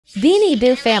Beanie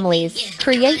Boo Families,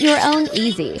 create your own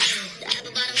easy.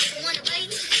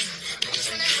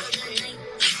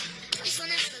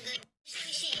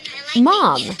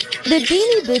 Mom, the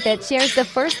Beanie Boo that shares the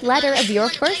first letter of your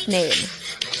first name.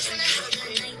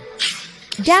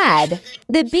 Dad,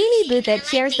 the Beanie Boo that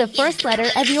shares the first letter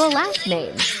of your last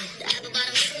name.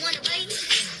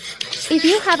 If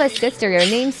you have a sister, your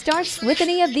name starts with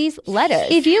any of these letters.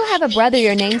 If you have a brother,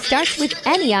 your name starts with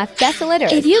any of these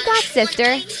letters. If you got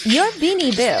sister, you're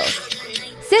Beanie Boo.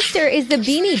 Sister is the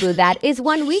Beanie Boo that is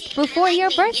 1 week before your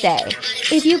birthday.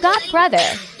 If you got brother,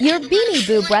 your Beanie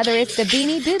Boo brother is the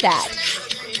Beanie Boo that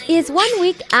is 1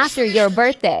 week after your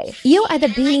birthday. You are the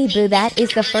Beanie Boo that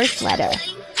is the first letter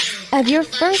of your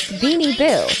first Beanie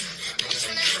Boo.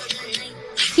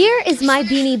 Here is my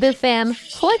Beanie Boo fam.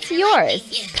 What's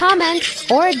yours? Comment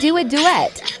or do a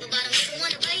duet.